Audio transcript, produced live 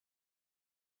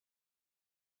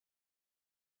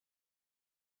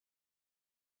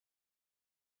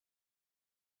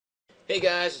Hey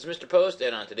guys, it's Mr. Post,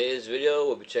 and on today's video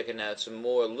we'll be checking out some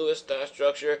more Lewis dot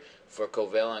structure for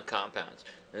covalent compounds.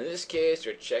 In this case,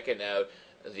 we're checking out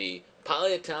the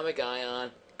polyatomic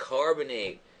ion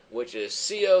carbonate, which is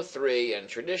CO3, and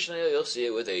traditionally you'll see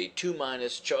it with a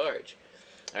 2- charge.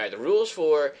 Alright, the rules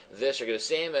for this are the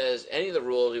same as any of the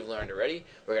rules we've learned already.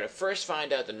 We're going to first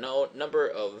find out the number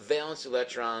of valence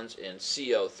electrons in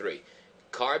CO3.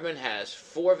 Carbon has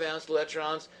 4 valence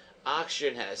electrons,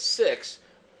 oxygen has 6,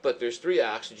 but there's 3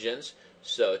 oxygens,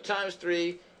 so times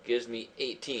 3 gives me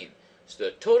 18. So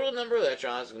the total number of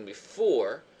electrons is going to be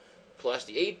 4, plus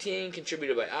the 18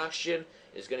 contributed by oxygen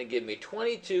is going to give me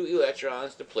 22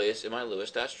 electrons to place in my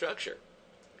Lewis dot structure.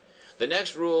 The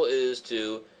next rule is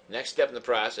to, next step in the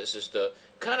process is to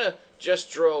kind of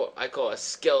just draw what I call a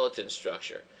skeleton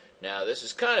structure. Now this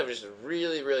is kind of just a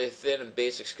really thin and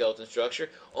basic skeleton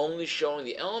structure, only showing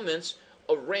the elements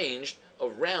arranged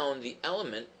around the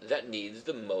element that needs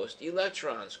the most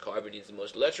electrons. Carbon needs the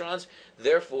most electrons,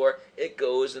 therefore it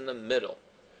goes in the middle.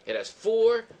 It has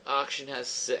 4, oxygen has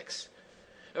 6.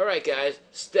 Alright guys,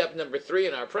 step number 3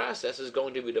 in our process is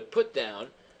going to be to put down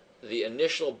the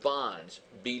initial bonds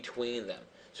between them.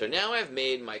 So now I've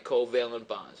made my covalent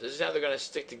bonds. This is how they're going to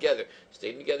stick together.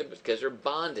 Stay together because they're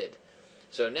bonded.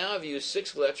 So now I've used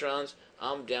 6 electrons,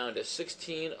 I'm down to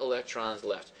 16 electrons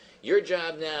left. Your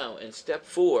job now in step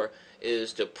 4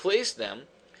 is to place them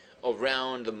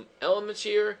around the elements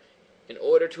here in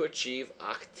order to achieve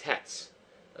octets.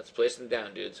 Let's place them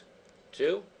down, dudes.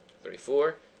 2, 3,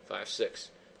 4, 5,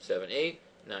 6, 7, 8,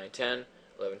 9, 10,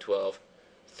 11, 12,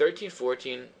 13,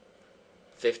 14,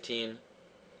 15,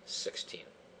 16.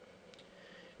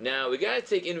 Now we got to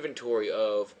take inventory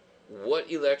of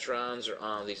what electrons are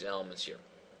on these elements here.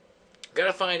 Got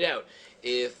to find out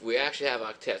if we actually have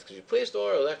octets, because we placed all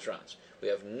our electrons. We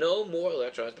have no more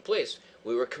electrons to place.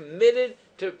 We were committed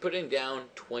to putting down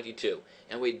 22,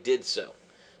 and we did so.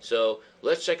 So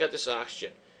let's check out this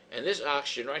oxygen. And this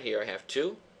oxygen right here, I have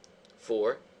 2,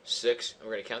 4, 6, and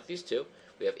we're going to count these 2.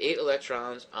 We have 8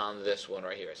 electrons on this one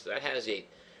right here, so that has 8.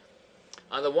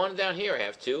 On the one down here, I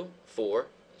have 2, 4,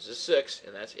 this is 6,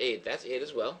 and that's 8. That's 8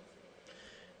 as well.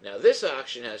 Now this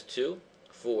oxygen has 2,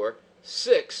 4,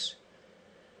 6.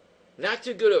 Not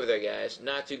too good over there, guys.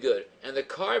 Not too good. And the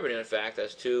carbon, in fact,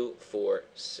 has 2, 4,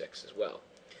 6 as well.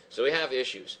 So we have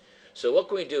issues. So what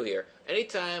can we do here?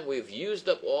 Anytime we've used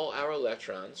up all our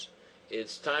electrons,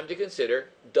 it's time to consider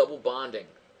double bonding.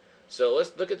 So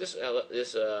let's look at this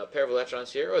pair of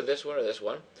electrons here, or this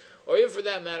one, or even for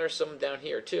that matter, some down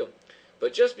here too.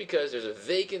 But just because there's a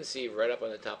vacancy right up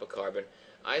on the top of carbon,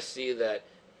 I see that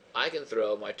I can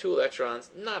throw my 2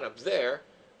 electrons, not up there,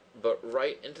 but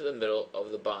right into the middle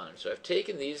of the bond. So I've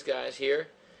taken these guys here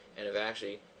and have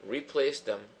actually replaced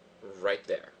them right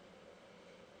there.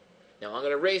 Now I'm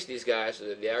going to erase these guys so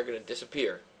that they are going to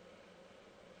disappear.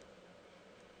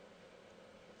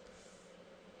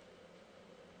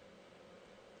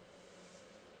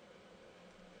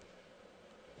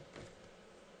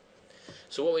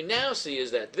 So what we now see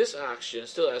is that this oxygen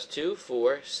still has 2,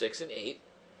 4, 6, and 8.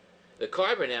 The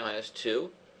carbon now has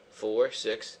 2, 4,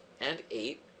 6, and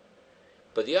 8.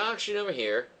 But the oxygen over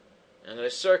here, I'm going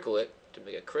to circle it to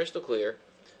make it crystal clear,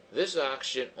 this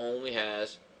oxygen only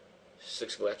has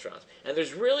 6 electrons. And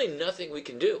there's really nothing we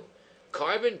can do.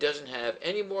 Carbon doesn't have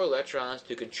any more electrons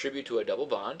to contribute to a double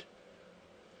bond.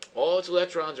 All its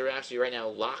electrons are actually right now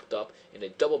locked up in a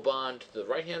double bond to the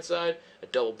right-hand side, a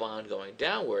double bond going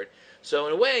downward. So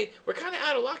in a way, we're kind of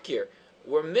out of luck here.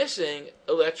 We're missing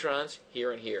electrons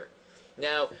here and here.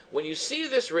 Now, when you see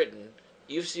this written,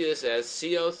 you see this as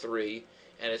CO3,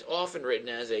 and it's often written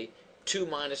as a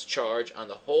 2- charge on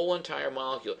the whole entire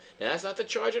molecule. Now that's not the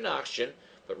charge on oxygen,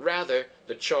 but rather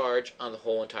the charge on the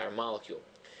whole entire molecule.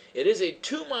 It is a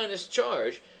 2-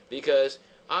 charge because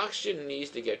oxygen needs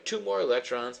to get 2 more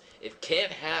electrons. It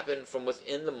can't happen from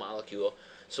within the molecule.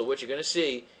 So what you're going to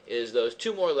see is those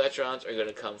 2 more electrons are going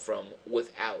to come from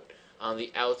without, on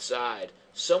the outside.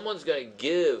 Someone's going to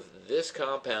give this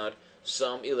compound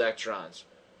some electrons.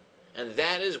 And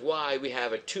that is why we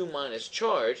have a 2-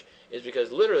 charge, is because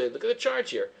literally, look at the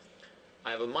charge here.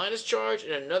 I have a minus charge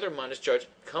and another minus charge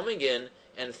coming in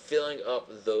and filling up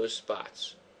those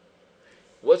spots.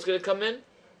 What's going to come in?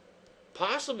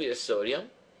 Possibly a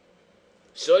sodium.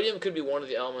 Sodium could be one of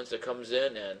the elements that comes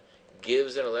in and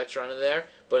gives an electron in there,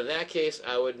 but in that case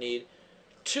I would need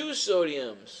 2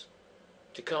 sodiums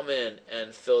to come in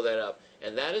and fill that up.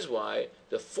 And that is why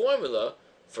the formula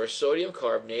for sodium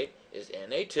carbonate is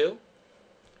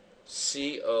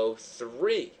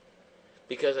Na2CO3,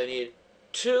 because I need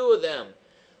 2 of them.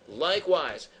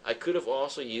 Likewise, I could have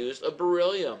also used a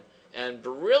beryllium, and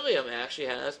beryllium actually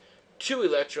has 2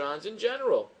 electrons in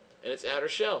general in its outer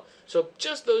shell. So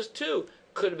just those 2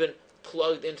 could have been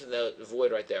plugged into the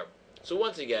void right there. So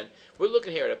once again, we're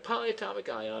looking here at a polyatomic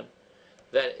ion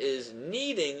that is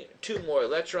needing 2 more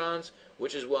electrons,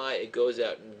 which is why it goes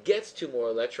out and gets 2 more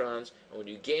electrons. And when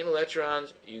you gain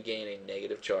electrons, you gain a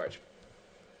negative charge.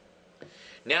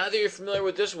 Now that you're familiar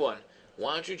with this one,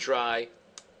 why don't you try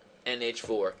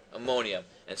Nh4 Ammonium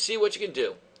and see what you can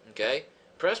do. Okay?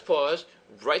 Press pause,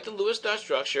 write the Lewis dot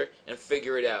structure, and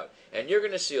figure it out. And you're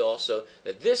going to see also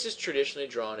that this is traditionally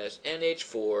drawn as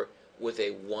Nh4 with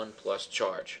a 1+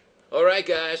 charge. Alright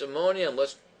guys, ammonium,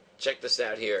 let's check this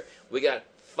out here. We got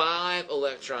 5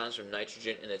 electrons from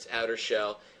nitrogen in its outer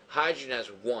shell. Hydrogen has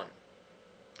 1.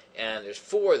 And there's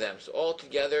 4 of them. So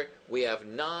altogether, we have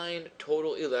 9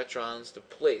 total electrons to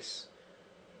place.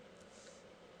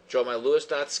 Draw my Lewis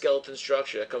dot skeleton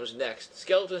structure. That comes next.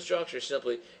 Skeleton structure is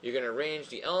simply, you're going to arrange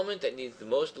the element that needs the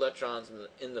most electrons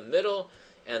in the middle,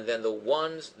 and then the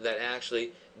ones that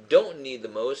actually don't need the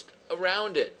most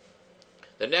around it.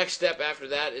 The next step after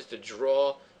that is to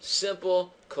draw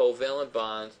simple covalent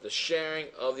bonds, the sharing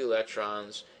of the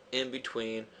electrons in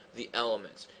between the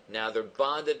elements. Now they're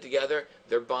bonded together,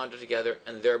 they're bonded together,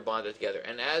 and they're bonded together.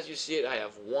 And as you see it, I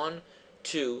have 1,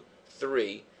 2,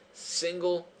 3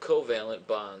 single covalent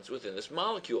bonds within this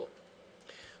molecule.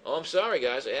 Oh, I'm sorry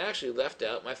guys, I actually left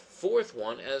out my 4th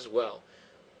one as well.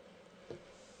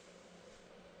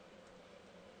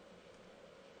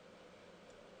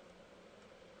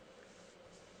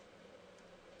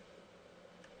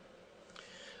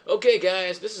 Okay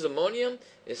guys, this is ammonium,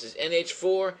 this is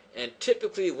Nh4, and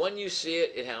typically when you see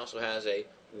it, it also has a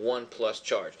 1+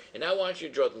 charge. And now I want you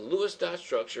to draw the Lewis dot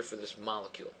structure for this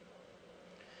molecule.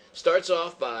 Starts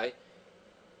off by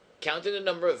counting the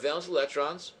number of valence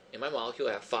electrons in my molecule.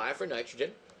 I have 5 for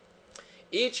nitrogen.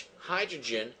 Each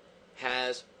hydrogen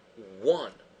has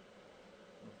 1,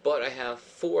 but I have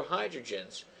 4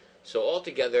 hydrogens. So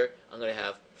altogether, I'm going to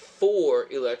have 4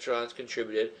 electrons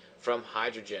contributed from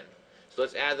hydrogen. So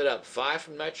let's add that up. 5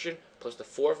 from nitrogen plus the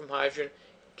 4 from hydrogen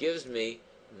gives me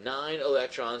 9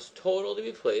 electrons total to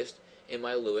be placed in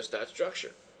my Lewis dot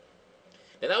structure.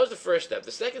 And that was the first step.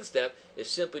 The second step is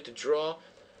simply to draw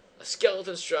a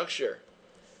skeleton structure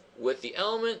with the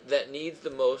element that needs the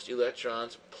most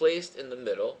electrons placed in the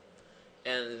middle,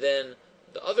 and then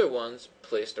the other ones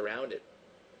placed around it.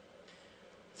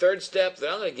 Third step that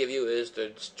I'm going to give you is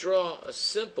to draw a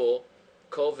simple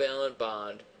covalent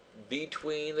bond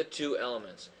between the 2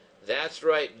 elements. That's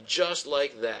right, just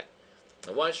like that.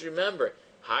 I want you to remember,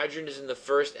 hydrogen is in the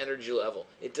first energy level.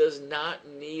 It does not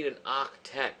need an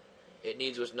octet. It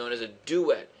needs what's known as a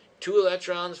duet. 2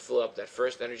 electrons fill up that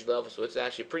first energy level, so it's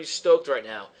actually pretty stoked right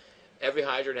now. Every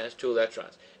hydrogen has 2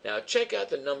 electrons. Now check out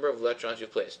the number of electrons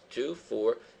you've placed. 2,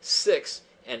 4, 6,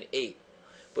 and 8.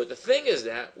 But the thing is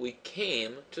that we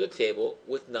came to the table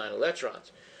with 9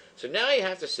 electrons. So now you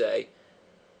have to say,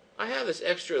 I have this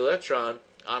extra electron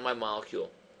on my molecule.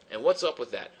 And what's up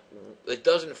with that? It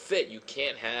doesn't fit. You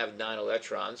can't have 9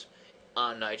 electrons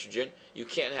on nitrogen. You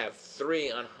can't have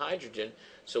 3 on hydrogen.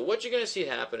 So what you're going to see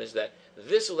happen is that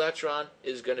this electron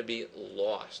is going to be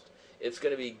lost. It's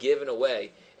going to be given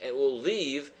away, and will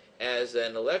leave as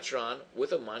an electron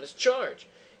with a minus charge.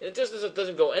 And it just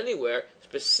doesn't go anywhere.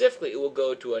 Specifically, it will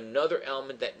go to another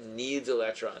element that needs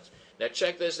electrons. Now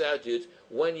check this out, dudes.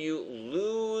 When you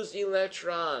lose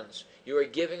electrons, you are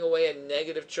giving away a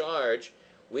negative charge.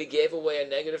 We gave away a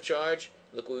negative charge.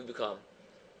 Look what we become.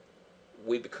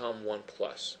 We become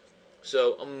 1+.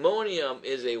 So ammonium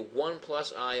is a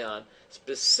 1+ ion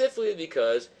specifically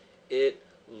because it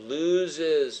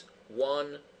loses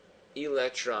 1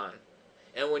 electron.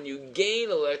 And when you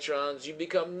gain electrons, you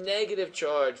become negative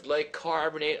charged, like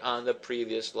carbonate on the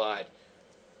previous slide.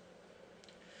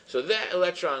 So that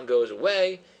electron goes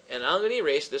away, and I'm going to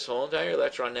erase this whole entire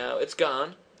electron now. It's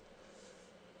gone.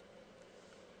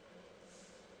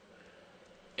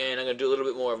 And I'm going to do a little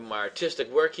bit more of my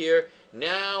artistic work here.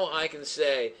 Now I can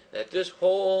say that this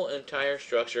whole entire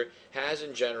structure has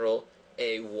in general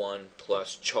a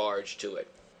 1+ charge to it.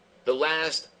 The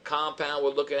last compound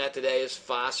we're looking at today is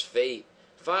phosphate.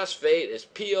 Phosphate is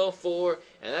PO4,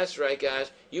 and that's right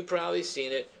guys, you've probably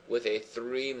seen it with a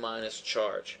 3-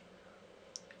 charge.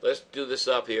 Let's do this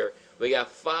up here. We got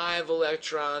 5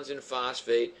 electrons in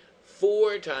phosphate.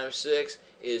 4 times 6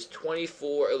 is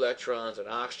 24 electrons in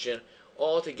oxygen.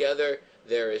 Altogether,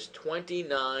 there is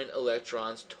 29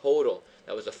 electrons total.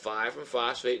 That was the 5 from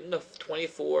phosphate and the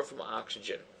 24 from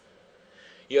oxygen.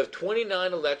 You have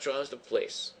 29 electrons to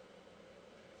place.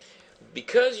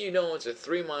 Because you know it's a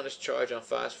 3- charge on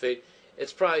phosphate,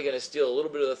 it's probably going to steal a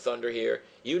little bit of the thunder here.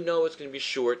 You know it's going to be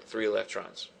short 3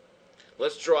 electrons.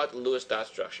 let's draw out the Lewis dot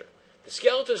structure. The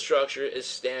skeleton structure is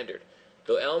standard.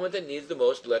 The element that needs the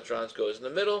most electrons goes in the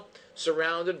middle,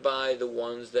 surrounded by the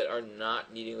ones that are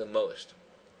not needing the most.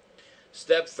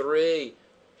 Step 3,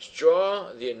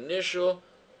 draw the initial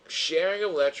sharing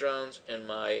of electrons in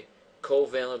my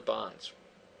covalent bonds.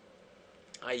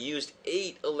 I used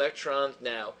 8 electrons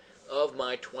now of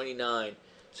my 29.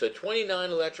 So 29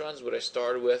 electrons is what I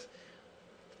started with.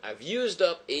 I've used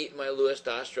up 8 in my Lewis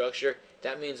dot structure.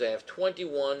 That means I have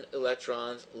 21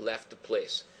 electrons left to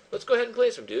place. Let's go ahead and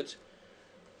place them, dudes.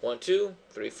 1, 2,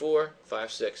 3, 4,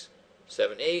 5, 6,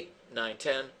 7, 8, 9,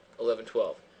 10, 11,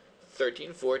 12,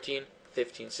 13, 14,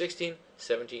 15, 16,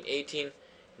 17, 18,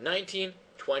 19,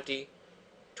 20,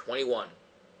 21.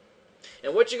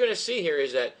 And what you're going to see here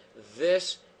is that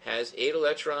this has 8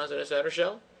 electrons in its outer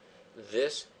shell.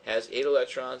 This has 8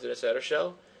 electrons in its outer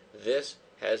shell. This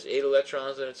has 8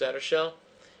 electrons in its outer shell.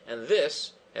 And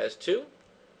this has 2,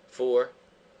 4,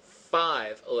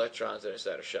 5 electrons in its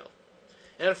outer shell.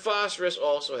 And phosphorus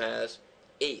also has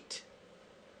 8.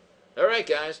 Alright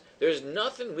guys, there's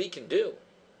nothing we can do.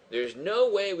 There's no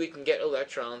way we can get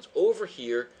electrons over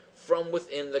here from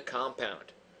within the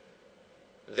compound.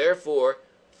 Therefore,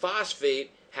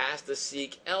 phosphate has to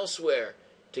seek elsewhere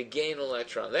to gain an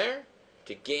electron there,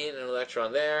 to gain an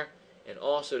electron there, and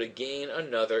also to gain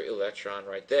another electron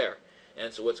right there.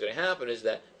 And so what's going to happen is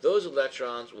that those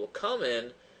electrons will come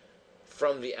in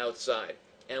from the outside.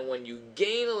 And when you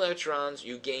gain electrons,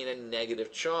 you gain a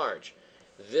negative charge.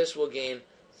 This will gain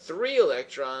 3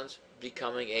 electrons,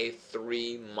 becoming a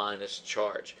 3-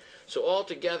 charge. So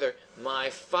altogether, my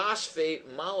phosphate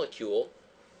molecule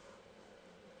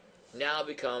now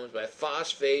becomes my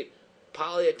phosphate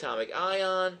polyatomic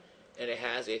ion, and it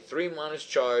has a 3-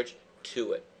 charge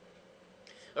to it.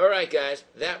 Alright guys,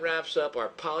 that wraps up our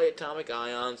polyatomic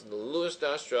ions and the Lewis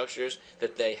dot structures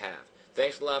that they have.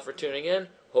 Thanks a lot for tuning in.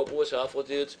 Hope it was helpful,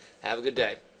 dudes. Have a good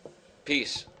day.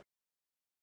 Peace.